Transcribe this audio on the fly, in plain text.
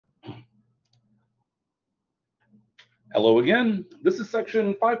Hello again. This is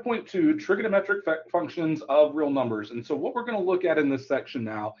section 5.2, trigonometric functions of real numbers. And so what we're going to look at in this section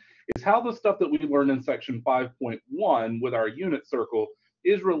now is how the stuff that we learned in section 5.1 with our unit circle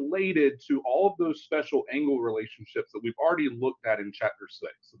is related to all of those special angle relationships that we've already looked at in chapter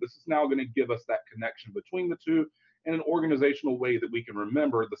 6. So this is now going to give us that connection between the two in an organizational way that we can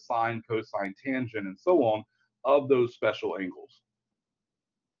remember the sine, cosine, tangent, and so on of those special angles.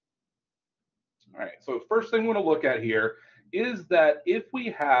 All right, so first thing we want to look at here is that if we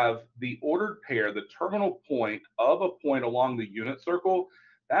have the ordered pair, the terminal point of a point along the unit circle,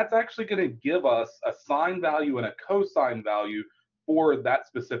 that's actually going to give us a sine value and a cosine value for that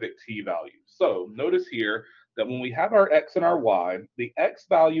specific t value. So notice here that when we have our x and our y, the x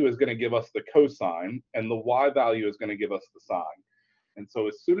value is going to give us the cosine and the y value is going to give us the sine. And so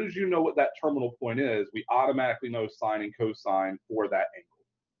as soon as you know what that terminal point is, we automatically know sine and cosine for that angle.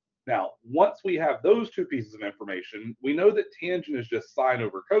 Now, once we have those two pieces of information, we know that tangent is just sine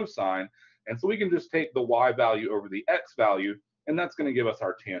over cosine, and so we can just take the y value over the x value, and that's going to give us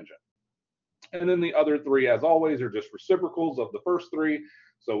our tangent. And then the other three, as always, are just reciprocals of the first three.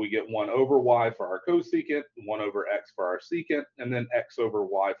 So we get 1 over y for our cosecant, 1 over x for our secant, and then x over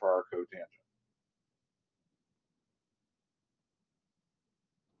y for our cotangent.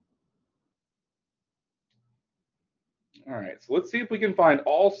 All right, so let's see if we can find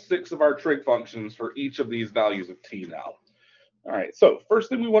all 6 of our trig functions for each of these values of t now. All right, so first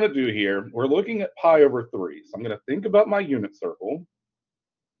thing we want to do here, we're looking at pi over 3. So I'm going to think about my unit circle.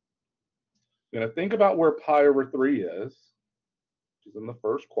 I'm going to think about where pi over 3 is, which is in the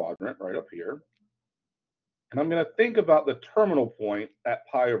first quadrant right up here. And I'm going to think about the terminal point at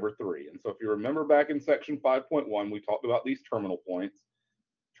pi over 3. And so if you remember back in section 5.1, we talked about these terminal points.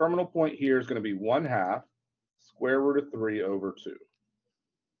 Terminal point here is going to be 1/2 square root of 3 over 2.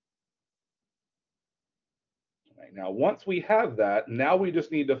 Right, now, once we have that, now we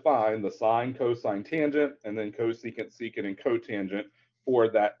just need to find the sine, cosine, tangent, and then cosecant, secant, and cotangent for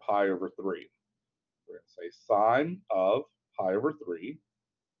that pi over 3. We're going to say sine of pi over 3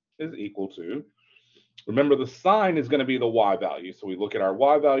 is equal to, remember the sine is going to be the y value. So we look at our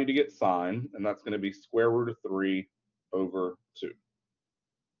y value to get sine, and that's going to be square root of 3 over 2.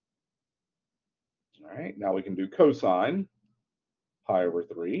 All right, now we can do cosine pi over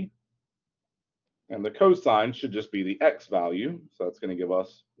 3. And the cosine should just be the x value, so that's going to give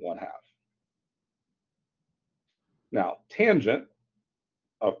us 1/2. Now, tangent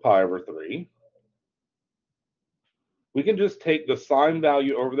of pi over 3, we can just take the sine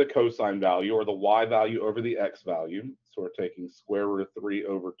value over the cosine value, or the y value over the x value. So we're taking square root of 3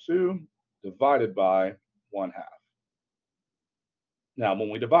 over 2 divided by 1/2. Now, when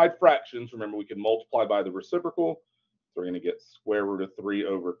we divide fractions, remember we can multiply by the reciprocal. So we're going to get square root of 3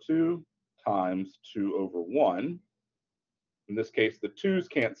 over 2 times 2 over 1. In this case, the 2's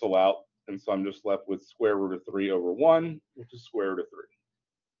cancel out, and so I'm just left with square root of 3 over 1, which is square root of 3.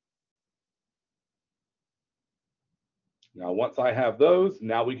 Now, once I have those,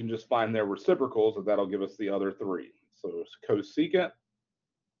 now we can just find their reciprocals, and that'll give us the other 3. So cosecant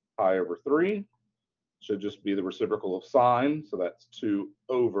pi over 3 should just be the reciprocal of sine, so that's 2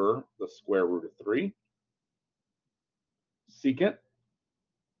 over the square root of 3. Secant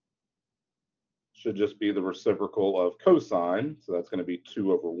should just be the reciprocal of cosine, so that's going to be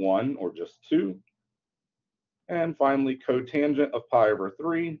 2 over 1, or just 2. And finally, cotangent of pi over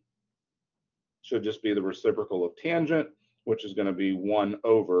 3 should just be the reciprocal of tangent, which is going to be 1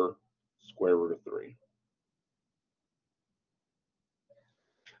 over square root of 3.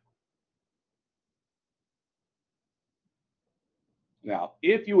 Now,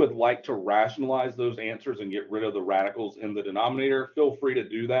 if you would like to rationalize those answers and get rid of the radicals in the denominator, feel free to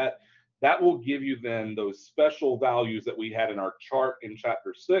do that. That will give you then those special values that we had in our chart in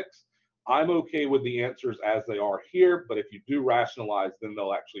chapter 6. I'm okay with the answers as they are here, but if you do rationalize, then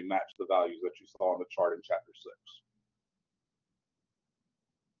they'll actually match the values that you saw on the chart in chapter 6.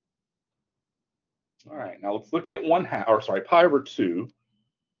 All right, now let's look at pi over 2.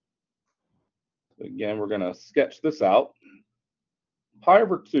 Again, we're going to sketch this out. Pi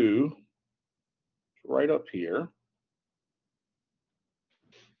over 2 right up here.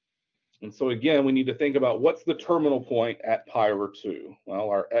 And so again, we need to think about what's the terminal point at pi over 2.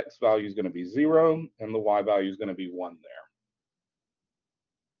 Well, our x value is going to be 0, and the y value is going to be 1 there.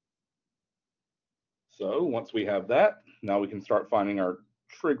 So once we have that, now we can start finding our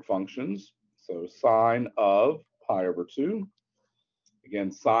trig functions. So sine of pi over 2.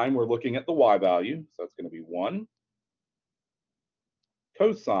 Again, sine, we're looking at the y value, so that's going to be 1.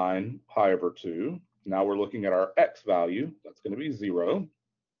 Cosine pi over 2. Now we're looking at our x value, that's going to be 0.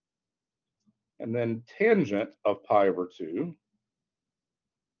 And then tangent of pi over 2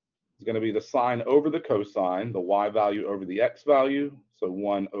 is going to be the sine over the cosine, the y value over the x value, so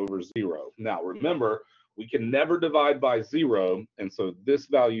 1 over 0. Now remember, we can never divide by 0, and so this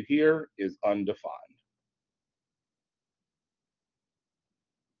value here is undefined.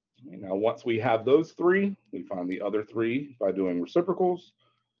 Now once we have those three, we find the other three by doing reciprocals.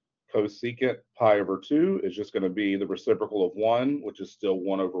 Cosecant pi over 2 is just going to be the reciprocal of 1, which is still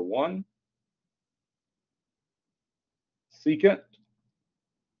 1 over 1. Secant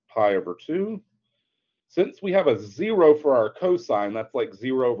pi over 2. Since we have a 0 for our cosine, that's like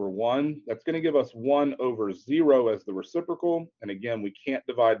 0 over 1. That's going to give us 1 over 0 as the reciprocal. And again, we can't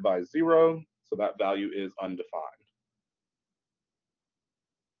divide by 0, so that value is undefined.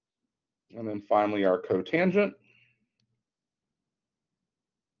 And then finally, our cotangent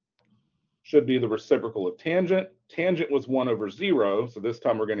should be the reciprocal of tangent. Tangent was 1 over 0, so this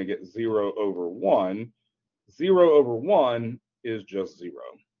time we're going to get 0 over 1. 0 over 1 is just 0.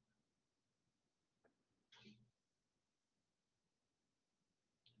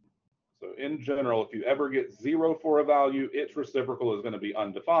 So in general, if you ever get 0 for a value, its reciprocal is going to be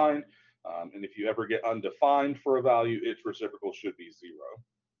undefined. And if you ever get undefined for a value, its reciprocal should be 0.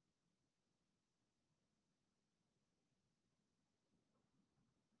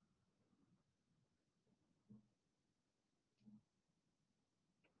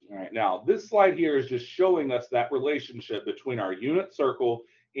 All right, now this slide here is just showing us that relationship between our unit circle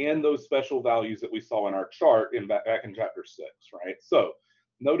and those special values that we saw in our chart back in chapter 6, right? So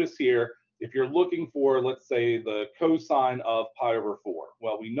notice here, if you're looking for, let's say, the cosine of pi over 4,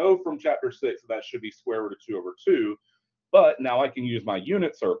 well, we know from chapter 6 that should be square root of 2 over 2, but now I can use my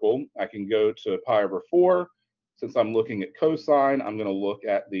unit circle. I can go to pi over 4. Since I'm looking at cosine, I'm going to look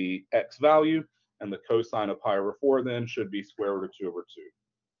at the x value, and the cosine of pi over 4 then should be square root of 2 over 2.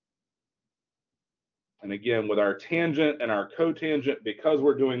 And again, with our tangent and our cotangent, because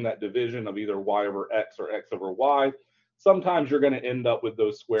we're doing that division of either y over x or x over y, sometimes you're going to end up with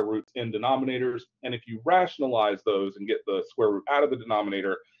those square roots in denominators. And if you rationalize those and get the square root out of the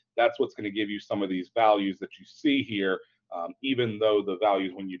denominator, that's what's going to give you some of these values that you see here, even though the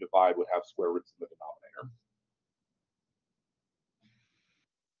values when you divide would have square roots in the denominator.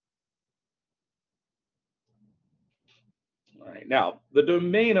 All right, now the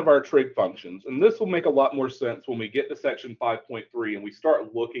domain of our trig functions, and this will make a lot more sense when we get to section 5.3 and we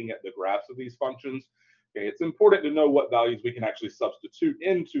start looking at the graphs of these functions. Okay, it's important to know what values we can actually substitute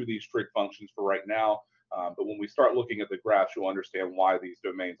into these trig functions for right now, but when we start looking at the graphs, you'll understand why these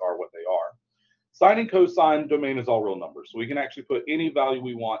domains are what they are. Sine and cosine domain is all real numbers, so we can actually put any value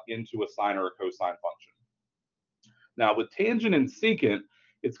we want into a sine or a cosine function. Now with tangent and secant,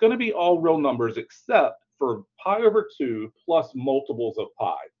 it's going to be all real numbers except for pi over 2 plus multiples of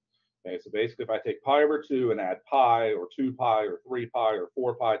pi. Okay, so basically if I take pi over 2 and add pi or 2 pi or 3 pi or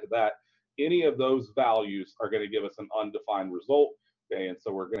 4 pi to that, any of those values are going to give us an undefined result. Okay, and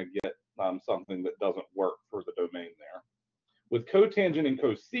so we're going to get something that doesn't work for the domain there. With cotangent and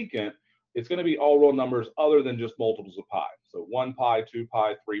cosecant, it's going to be all real numbers other than just multiples of pi. So 1 pi, 2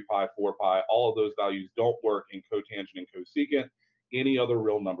 pi, 3 pi, 4 pi, all of those values don't work in cotangent and cosecant. Any other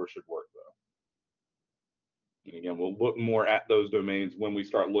real number should work though. And again, we'll look more at those domains when we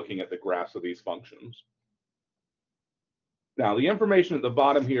start looking at the graphs of these functions. Now, the information at the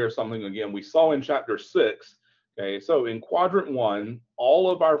bottom here is something, again, we saw in chapter 6. Okay, so in quadrant 1,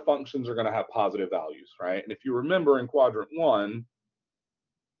 all of our functions are going to have positive values, right? And if you remember in quadrant 1,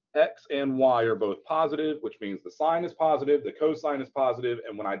 x and y are both positive, which means the sine is positive, the cosine is positive,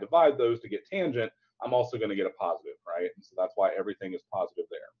 and when I divide those to get tangent, I'm also going to get a positive, right? And so that's why everything is positive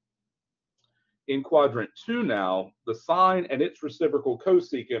there. In quadrant 2 now, the sine and its reciprocal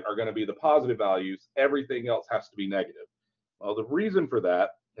cosecant are going to be the positive values. Everything else has to be negative. Well, the reason for that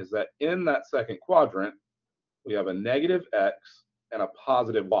is that in that second quadrant, we have a negative x and a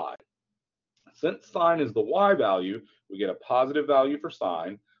positive y. Since sine is the y value, we get a positive value for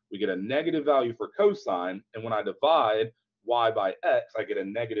sine, we get a negative value for cosine, and when I divide y by x, I get a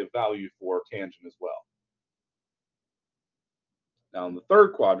negative value for tangent as well. Now in the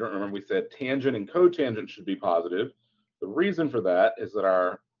third quadrant, remember we said tangent and cotangent should be positive. The reason for that is that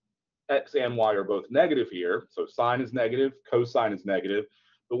our x and y are both negative here. So sine is negative, cosine is negative.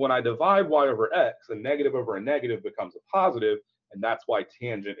 But when I divide y over x, a negative over a negative becomes a positive, and that's why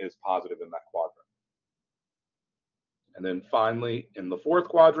tangent is positive in that quadrant. And then finally, in the fourth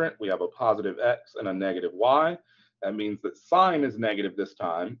quadrant, we have a positive x and a negative y. That means that sine is negative this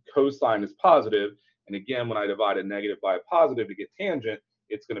time, cosine is positive, and again, when I divide a negative by a positive to get tangent,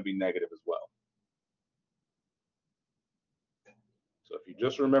 it's going to be negative as well. So if you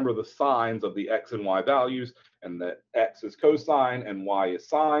just remember the signs of the x and y values, and that x is cosine and y is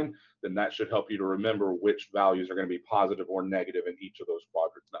sine, then that should help you to remember which values are going to be positive or negative in each of those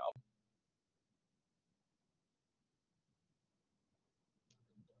quadrants now.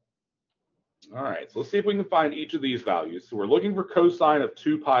 All right, so let's see if we can find each of these values. So we're looking for cosine of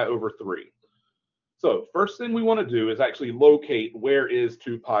 2 pi over 3. So first thing we want to do is actually locate where is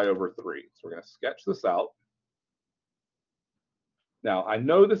 2 pi over 3. So we're going to sketch this out. Now, I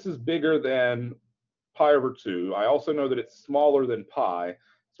know this is bigger than pi over 2. I also know that it's smaller than pi.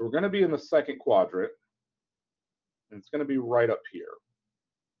 So we're going to be in the second quadrant, and it's going to be right up here.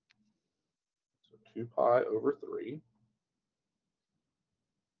 So 2 pi over 3.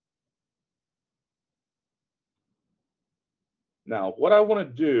 Now, what I want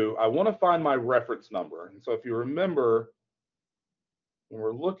to do, I want to find my reference number. And so if you remember, when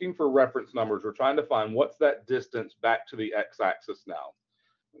we're looking for reference numbers, we're trying to find what's that distance back to the x-axis now.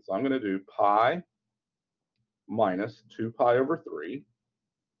 And so I'm going to do pi minus 2 pi over 3.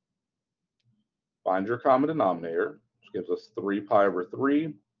 Find your common denominator, which gives us 3 pi over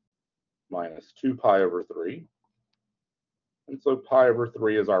 3 minus 2 pi over 3. And so pi over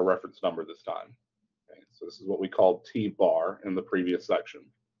 3 is our reference number this time. Okay, so this is what we called t bar in the previous section.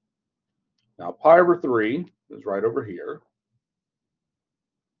 Now pi over 3 is right over here.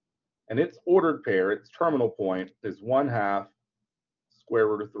 And its ordered pair, its terminal point, is 1/2 square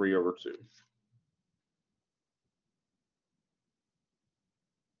root of 3 over 2.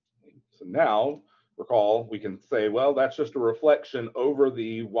 So now, recall, we can say, well, that's just a reflection over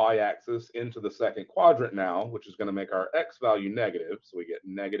the y-axis into the second quadrant now, which is going to make our x value negative. So we get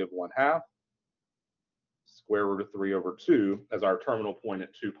negative 1/2 square root of 3 over 2 as our terminal point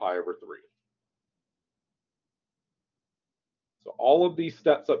at 2 pi over 3. So all of these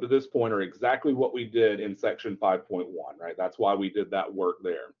steps up to this point are exactly what we did in section 5.1, right? That's why we did that work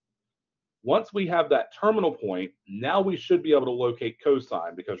there. Once we have that terminal point, now we should be able to locate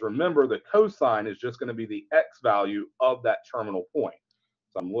cosine, because remember, the cosine is just going to be the x value of that terminal point.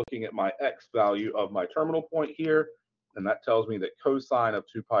 So I'm looking at my x value of my terminal point here, and that tells me that cosine of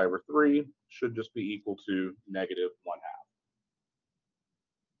 2 pi over 3 should just be equal to negative 1/2.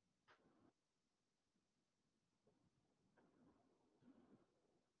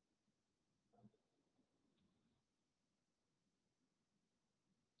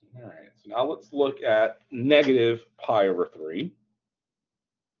 All right, so now let's look at negative pi over 3.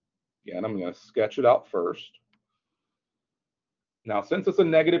 Again, I'm going to sketch it out first. Now, since it's a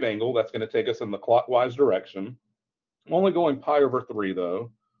negative angle, that's going to take us in the clockwise direction. I'm only going pi over 3,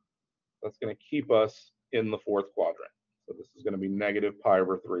 though. That's going to keep us in the fourth quadrant. So this is going to be negative pi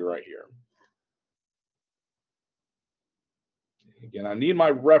over 3 right here. Again, I need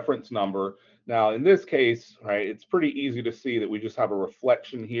my reference number. Now, in this case, right, it's pretty easy to see that we just have a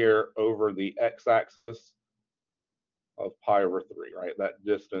reflection here over the x-axis of pi over 3, right? That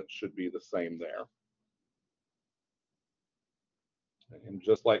distance should be the same there. And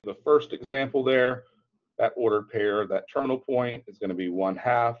just like the first example there, that ordered pair, that terminal point is going to be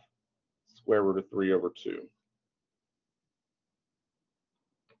 1/2 square root of 3 over 2.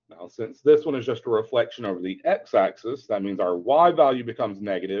 Now, since this one is just a reflection over the x-axis, that means our y value becomes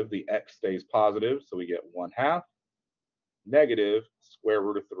negative, the x stays positive, so we get 1/2 negative square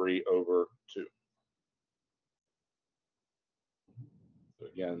root of 3 over 2. So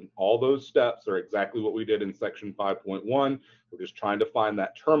again, all those steps are exactly what we did in section 5.1. We're just trying to find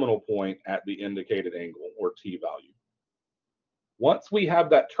that terminal point at the indicated angle, or t value. Once we have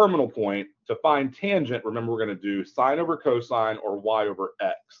that terminal point, to find tangent, remember we're going to do sine over cosine or y over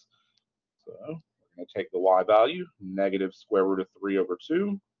x. So we're going to take the y value, negative square root of 3 over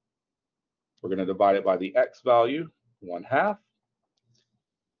 2. We're going to divide it by the x value, 1/2.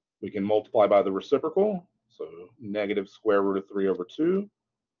 We can multiply by the reciprocal, so negative square root of 3 over 2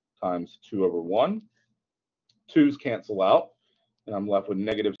 times 2 over 1. 2's cancel out, and I'm left with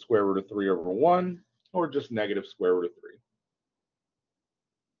negative square root of 3 over 1, or just negative square root of 3.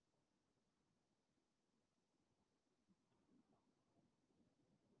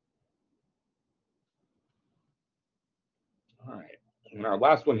 All right, and our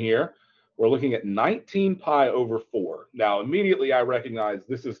last one here, we're looking at 19 pi over 4. Now, immediately I recognize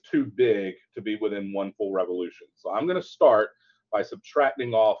this is too big to be within one full revolution. So I'm going to start by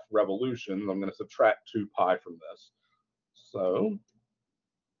subtracting off revolutions. I'm going to subtract 2 pi from this. So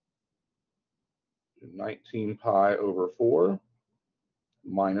 19 pi over 4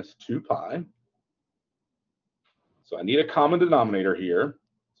 minus 2 pi. So I need a common denominator here.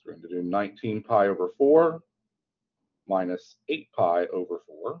 So we're going to do 19 pi over 4 minus 8 pi over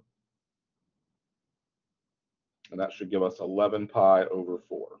 4. And that should give us 11 pi over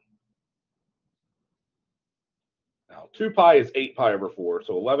 4. Now, 2 pi is 8 pi over 4,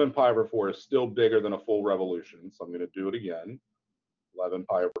 so 11 pi over 4 is still bigger than a full revolution. So I'm going to do it again. 11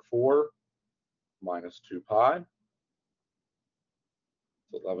 pi over 4 minus 2 pi.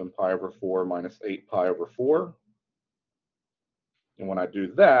 So 11 pi over 4 minus 8 pi over 4. And when I do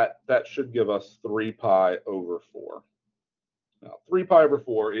that, that should give us 3 pi over 4. Now, 3 pi over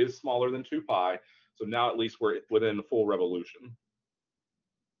 4 is smaller than 2 pi, so now at least we're within a full revolution.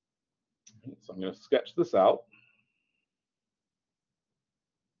 So I'm going to sketch this out.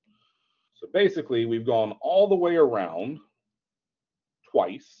 So basically, we've gone all the way around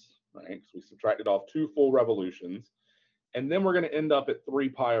twice, right? So we subtracted off 2 full revolutions, and then we're going to end up at 3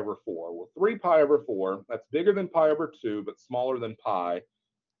 pi over 4. Well, 3 pi over 4, that's bigger than pi over 2, but smaller than pi.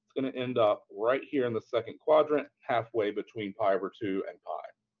 It's going to end up right here in the second quadrant, halfway between pi over 2 and pi.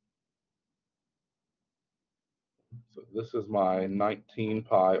 So this is my 19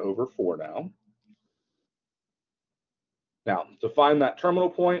 pi over 4 now. Now, to find that terminal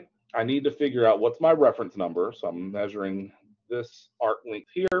point, I need to figure out what's my reference number. So I'm measuring this arc length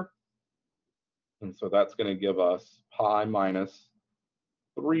here. And so that's going to give us pi minus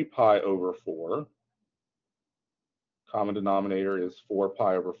 3 pi over 4. Common denominator is 4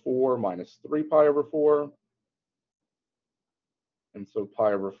 pi over 4 minus 3 pi over 4. And so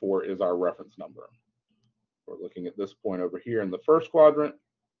pi over 4 is our reference number. We're looking at this point over here in the first quadrant.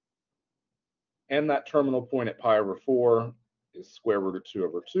 And that terminal point at pi over 4 is square root of 2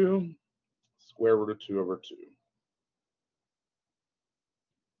 over 2, square root of 2 over 2.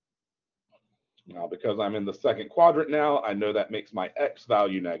 Now, because I'm in the second quadrant now, I know that makes my x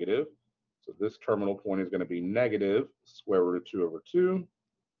value negative. So this terminal point is going to be negative square root of 2 over 2,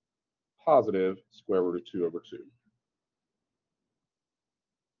 positive square root of 2 over 2.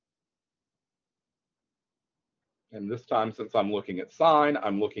 And this time, since I'm looking at sine,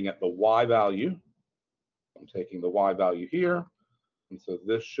 I'm looking at the y value. I'm taking the y value here. And so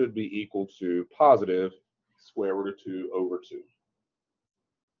this should be equal to positive square root of 2 over 2.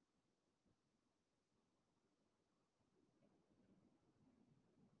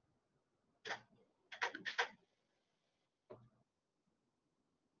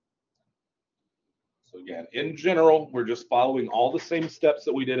 So again, in general, we're just following all the same steps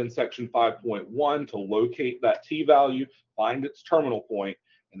that we did in section 5.1 to locate that t value, find its terminal point,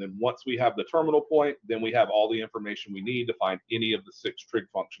 and then once we have the terminal point, then we have all the information we need to find any of the 6 trig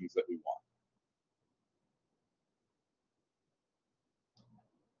functions that we want.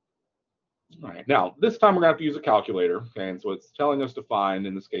 All right, now this time we're going to have to use a calculator, okay, and so it's telling us to find,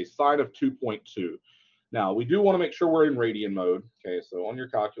 in this case, sine of 2.2. Now, we do want to make sure we're in radian mode, okay, so on your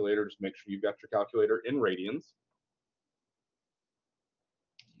calculator, just make sure you've got your calculator in radians.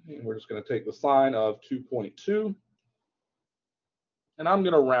 And we're just going to take the sine of 2.2, and I'm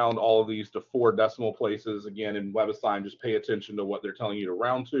going to round all of these to 4 decimal places. Again, in WebAssign, just pay attention to what they're telling you to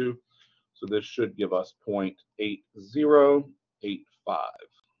round to. So this should give us 0.8085.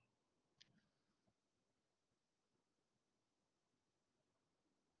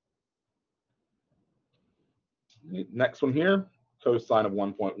 Next one here, cosine of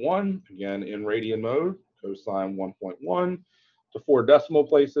 1.1, again in radian mode, cosine 1.1 to 4 decimal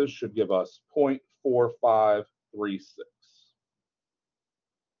places should give us 0.4536.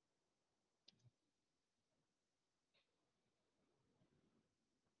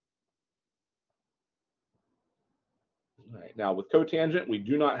 All right, now with cotangent, we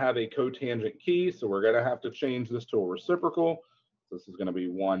do not have a cotangent key, so we're going to have to change this to a reciprocal. This is going to be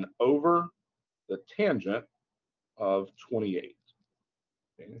 1 over the tangent of 28.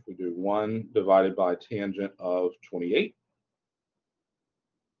 Okay, if we do 1 divided by tangent of 28,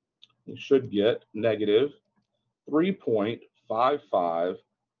 we should get negative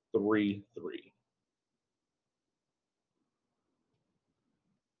 3.5533.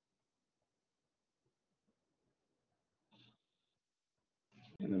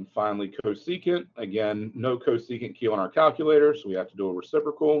 And then finally, cosecant. Again, no cosecant key on our calculator, so we have to do a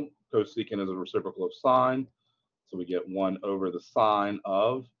reciprocal. Cosecant is a reciprocal of sine, so we get 1 over the sine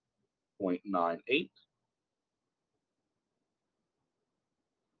of 0.98.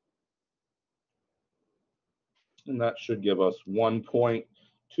 And that should give us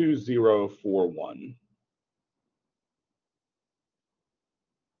 1.2041.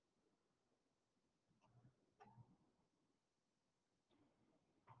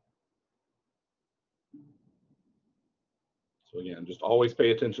 So again, just always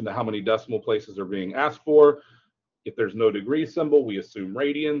pay attention to how many decimal places are being asked for. If there's no degree symbol, we assume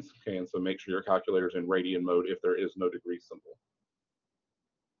radians. Okay, and so make sure your calculator's in radian mode if there is no degree symbol.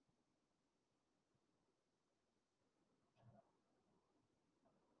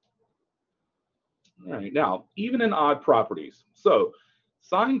 All right, now, even and odd properties. So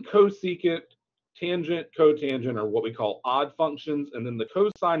sine, cosecant, tangent, cotangent are what we call odd functions, and then the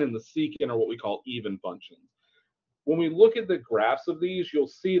cosine and the secant are what we call even functions. When we look at the graphs of these, you'll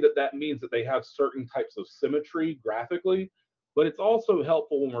see that that means that they have certain types of symmetry graphically, but it's also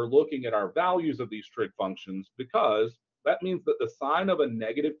helpful when we're looking at our values of these trig functions because that means that the sine of a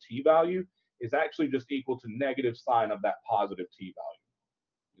negative t value is actually just equal to negative sine of that positive t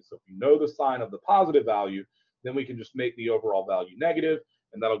value. So if you know the sign of the positive value, then we can just make the overall value negative,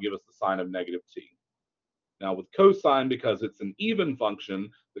 and that'll give us the sign of negative t. Now with cosine, because it's an even function,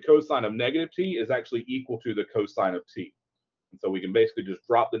 the cosine of negative t is actually equal to the cosine of t. And so we can basically just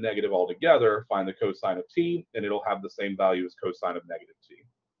drop the negative altogether, find the cosine of t, and it'll have the same value as cosine of negative t.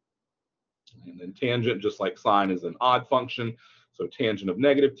 And then tangent, just like sine, is an odd function. So tangent of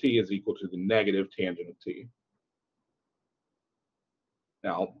negative t is equal to the negative tangent of t.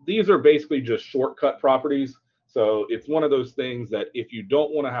 Now, these are basically just shortcut properties. So it's one of those things that if you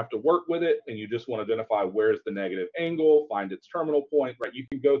don't want to have to work with it and you just want to identify where's the negative angle, find its terminal point, right? You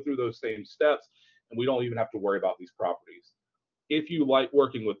can go through those same steps and we don't even have to worry about these properties. If you like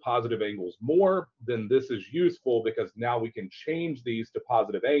working with positive angles more, then this is useful because now we can change these to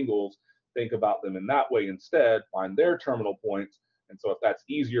positive angles, think about them in that way instead, find their terminal points. And so if that's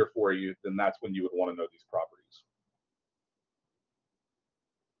easier for you, then that's when you would want to know these properties.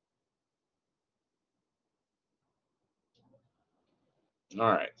 All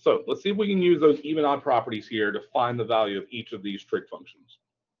right, so let's see if we can use those even odd properties here to find the value of each of these trig functions.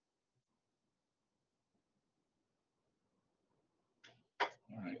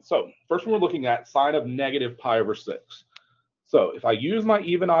 All right, so first one we're looking at sine of negative pi over 6. So if I use my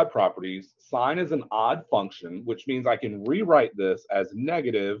even odd properties, sine is an odd function, which means I can rewrite this as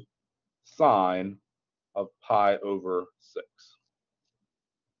negative sine of pi over 6.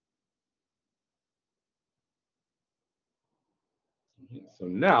 So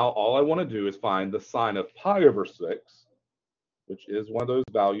now all I want to do is find the sine of pi over 6, which is one of those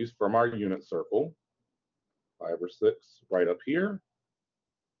values from our unit circle. Pi over 6 right up here.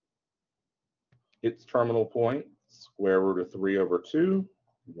 Its terminal point, square root of 3 over 2,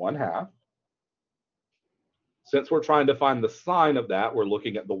 1/2. Since we're trying to find the sine of that, we're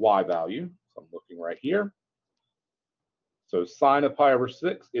looking at the y value. So I'm looking right here. So sine of pi over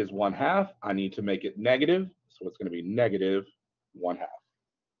 6 is 1/2. I need to make it negative, so it's going to be negative 1/2.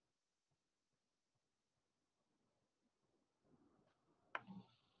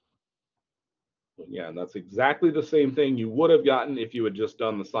 Yeah, and that's exactly the same thing you would have gotten if you had just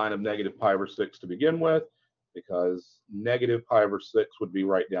done the sine of negative pi over 6 to begin with, because negative pi over 6 would be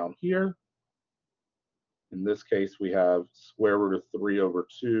right down here. In this case, we have square root of 3 over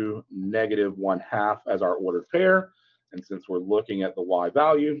 2, negative 1/2 as our ordered pair. And since we're looking at the y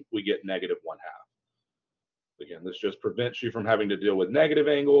value, we get negative 1/2. Again, this just prevents you from having to deal with negative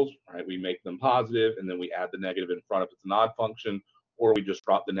angles, right? We make them positive, and then we add the negative in front if it's an odd function, or we just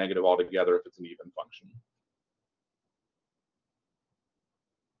drop the negative altogether if it's an even function.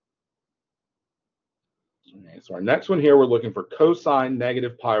 Okay, so our next one here, we're looking for cosine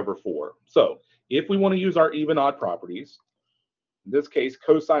negative pi over 4. So if we want to use our even odd properties, in this case,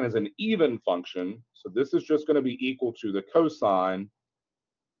 cosine is an even function, so this is just going to be equal to the cosine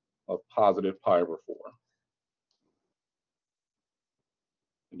of positive pi over 4.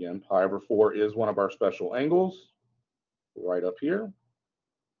 Again, pi over 4 is one of our special angles, right up here.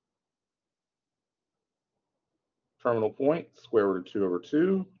 Terminal point, square root of 2 over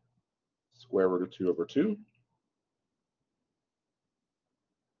 2, square root of 2 over 2.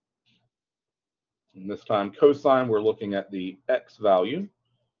 And this time, cosine, we're looking at the x value.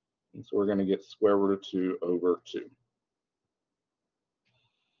 And so we're going to get square root of 2 over 2.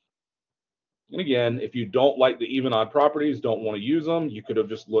 And again, if you don't like the even odd properties, don't want to use them, you could have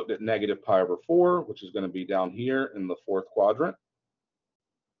just looked at negative pi over 4, which is going to be down here in the fourth quadrant.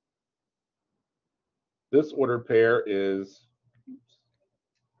 This ordered pair is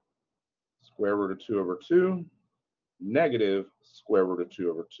square root of 2 over 2, negative square root of 2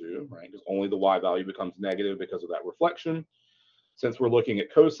 over 2, right? Because only the y value becomes negative because of that reflection. Since we're looking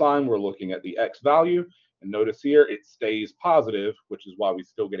at cosine, we're looking at the x value. And notice here, it stays positive, which is why we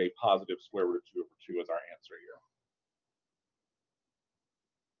still get a positive square root of 2 over 2 as our answer here.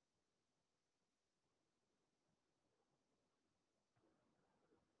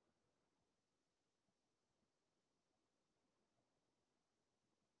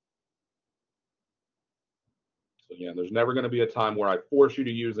 So again, there's never going to be a time where I force you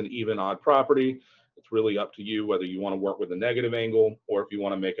to use an even odd property. It's really up to you whether you want to work with a negative angle or if you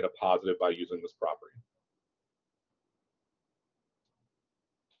want to make it a positive by using this property.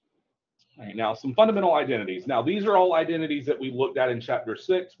 All right, now some fundamental identities. Now these are all identities that we looked at in chapter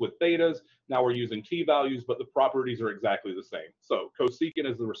 6 with thetas. Now we're using t-values, but the properties are exactly the same. So cosecant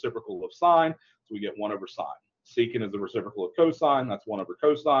is the reciprocal of sine, so we get 1 over sine. Secant is the reciprocal of cosine, that's 1 over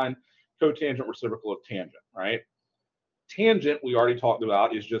cosine. Cotangent reciprocal of tangent, right? Tangent, we already talked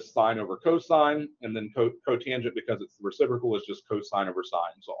about, is just sine over cosine, and then cotangent, because it's the reciprocal, is just cosine over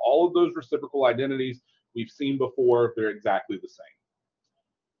sine. So all of those reciprocal identities we've seen before, they're exactly the same.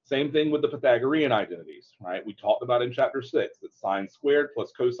 Same thing with the Pythagorean identities, right? We talked about in chapter 6 that sine squared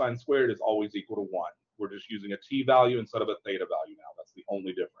plus cosine squared is always equal to 1. We're just using a t-value instead of a theta value now. That's the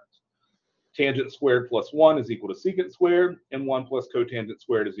only difference. Tangent squared plus 1 is equal to secant squared, and 1 plus cotangent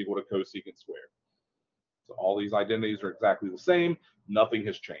squared is equal to cosecant squared. So all these identities are exactly the same. Nothing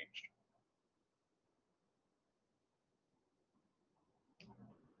has changed.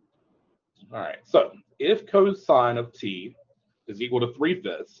 All right, so if cosine of t is equal to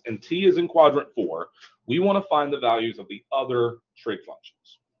 3/5 and t is in quadrant 4, we want to find the values of the other trig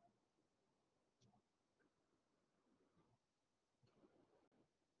functions.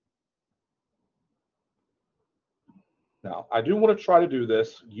 Now, I do want to try to do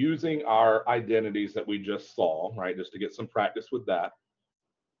this using our identities that we just saw, right, just to get some practice with that.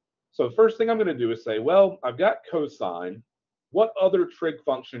 So the first thing I'm going to do is say, well, I've got cosine. What other trig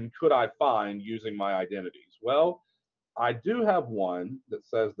function could I find using my identities? Well, I do have one that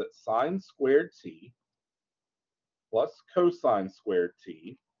says that sine squared t plus cosine squared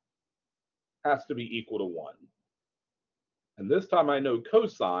t has to be equal to 1. And this time I know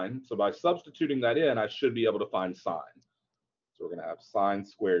cosine, so by substituting that in, I should be able to find sine. So we're going to have sine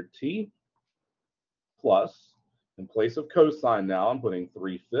squared t plus, in place of cosine now, I'm putting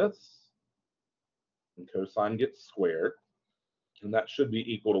 3/5, and cosine gets squared, and that should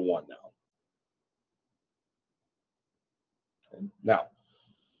be equal to 1 now. Okay. Now,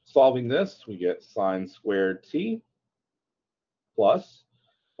 solving this, we get sine squared t plus,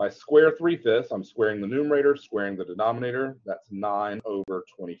 if I square 3/5, I'm squaring the numerator, squaring the denominator, that's 9 over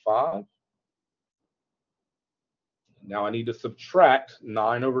 25. Now I need to subtract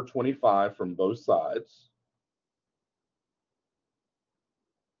 9 over 25 from both sides.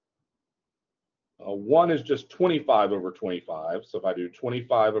 1 is just 25 over 25. So if I do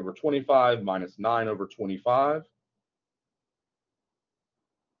 25 over 25 minus 9 over 25,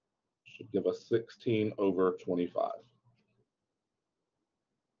 should give us 16 over 25.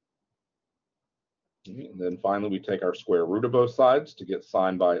 And then finally, we take our square root of both sides to get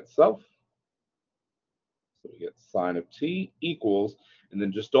sine by itself. So we get sine of t equals, and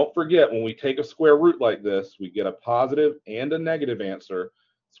then just don't forget, when we take a square root like this, we get a positive and a negative answer.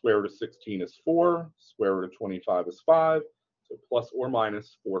 Square root of 16 is 4, square root of 25 is 5, so plus or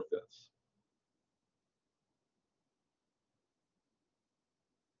minus 4/5.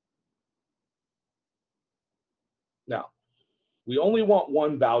 Now, we only want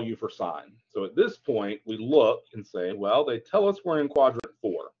one value for sine. So at this point, we look and say, well, they tell us we're in quadrant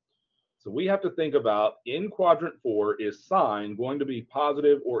 4. So we have to think about, in quadrant 4, is sine going to be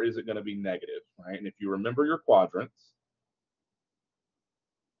positive or is it going to be negative, right? And if you remember your quadrants,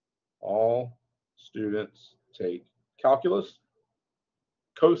 all students take calculus.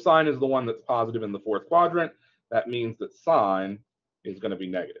 Cosine is the one that's positive in the 4th quadrant. That means that sine is going to be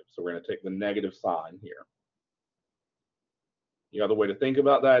negative. So we're going to take the negative sign here. The other way to think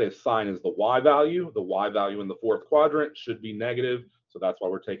about that is sine is the y value. The y value in the 4th quadrant should be negative. So that's why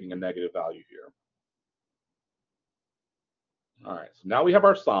we're taking a negative value here. All right, so now we have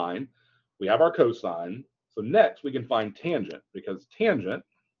our sine. We have our cosine. So next we can find tangent, because tangent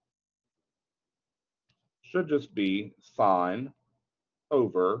should just be sine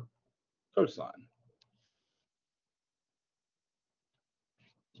over cosine.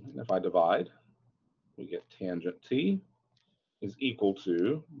 And if I divide, we get tangent t is equal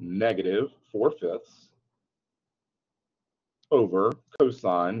to negative 4/5 over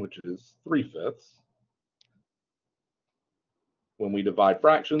cosine, which is 3/5. When we divide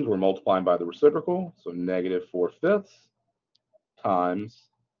fractions, we're multiplying by the reciprocal, so negative 4/5 times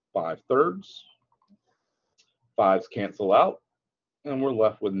 5/3. 5's cancel out, and we're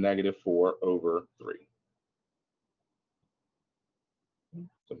left with negative 4 over 3.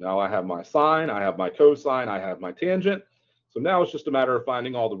 So now I have my sine, I have my cosine, I have my tangent. So now it's just a matter of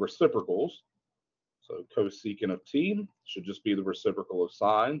finding all the reciprocals. So cosecant of t should just be the reciprocal of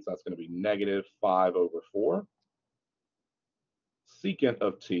sine. So that's going to be negative 5 over 4. Secant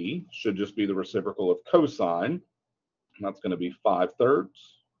of t should just be the reciprocal of cosine. And that's going to be 5/3.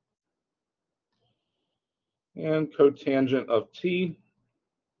 And cotangent of t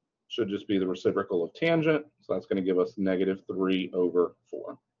should just be the reciprocal of tangent. So that's going to give us negative 3 over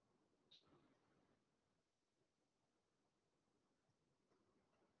 4.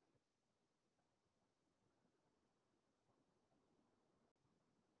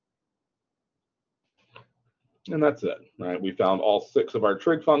 And that's it, right? We found all 6 of our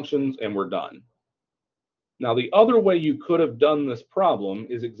trig functions and we're done. Now, the other way you could have done this problem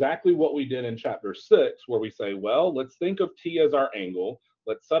is exactly what we did in chapter 6, where we say, well, let's think of t as our angle.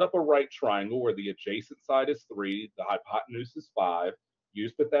 Let's set up a right triangle where the adjacent side is 3, the hypotenuse is 5.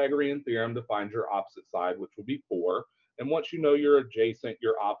 Use Pythagorean theorem to find your opposite side, which would be 4. And once you know your adjacent,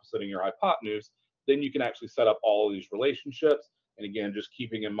 your opposite, and your hypotenuse, then you can actually set up all of these relationships. And again, just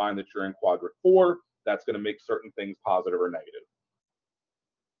keeping in mind that you're in quadrant 4, that's going to make certain things positive or negative.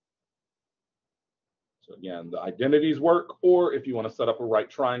 So again, the identities work, or if you want to set up a right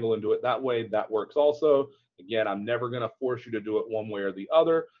triangle and do it that way, that works also. Again, I'm never going to force you to do it one way or the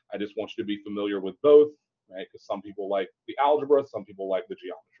other. I just want you to be familiar with both, right? Because some people like the algebra, some people like the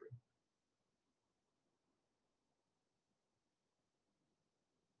geometry.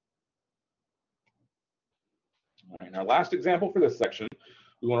 All right, our last example for this section,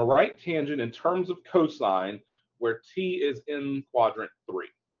 we want to write tangent in terms of cosine where t is in quadrant 3.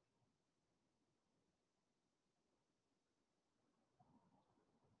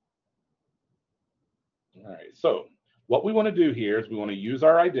 All right, so what we want to do here is we want to use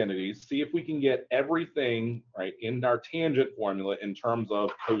our identities, see if we can get everything right in our tangent formula in terms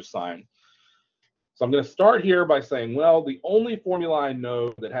of cosine. So I'm going to start here by saying, well, the only formula I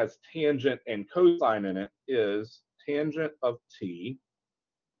know that has tangent and cosine in it is tangent of t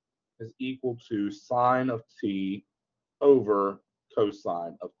is equal to sine of t over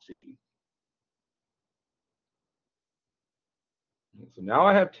cosine of t. So now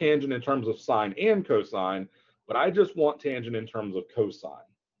I have tangent in terms of sine and cosine, but I just want tangent in terms of cosine.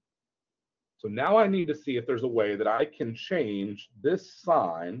 So now I need to see if there's a way that I can change this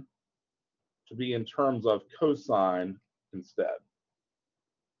sine to be in terms of cosine instead.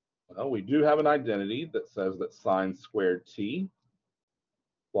 Well, we do have an identity that says that sine squared t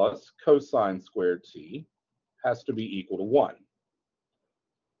plus cosine squared t has to be equal to 1.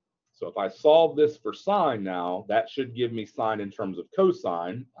 So if I solve this for sine now, that should give me sine in terms of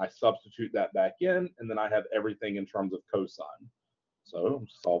cosine. I substitute that back in, and then I have everything in terms of cosine. So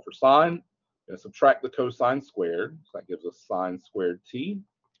solve for sine. I'm going to subtract the cosine squared. So that gives us sine squared t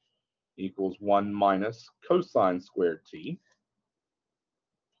equals 1 minus cosine squared t.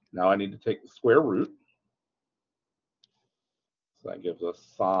 Now I need to take the square root. So that gives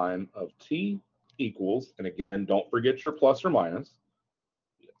us sine of t equals, and again, don't forget your plus or minus,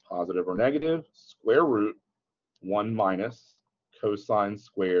 positive or negative, square root 1 minus cosine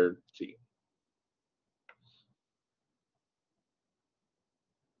squared t.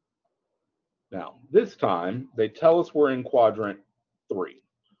 Now, this time, they tell us we're in quadrant 3.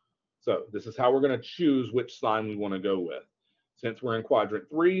 So this is how we're going to choose which sign we want to go with. Since we're in quadrant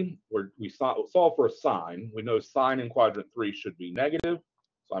 3, we solve for a sine. We know sine in quadrant 3 should be negative,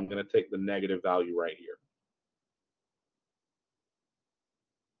 so I'm going to take the negative value right here.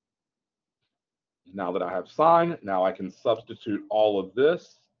 Now that I have sine, now I can substitute all of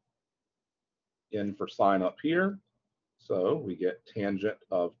this in for sine up here. So we get tangent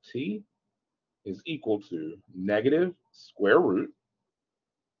of t is equal to negative square root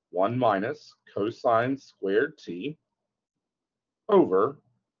 1 minus cosine squared t over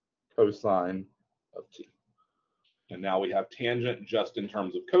cosine of t. And now we have tangent just in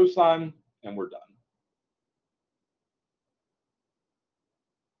terms of cosine, and we're done.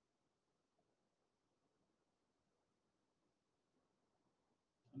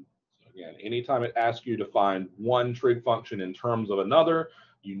 So again, anytime it asks you to find one trig function in terms of another,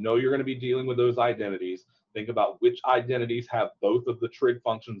 you know you're going to be dealing with those identities. Think about which identities have both of the trig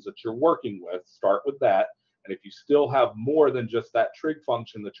functions that you're working with. Start with that. And if you still have more than just that trig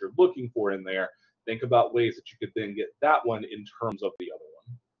function that you're looking for in there, think about ways that you could then get that one in terms of the other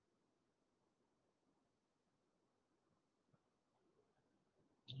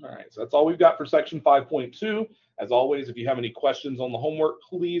one. All right, so that's all we've got for section 5.2. As always, if you have any questions on the homework,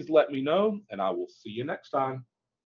 please let me know, and I will see you next time.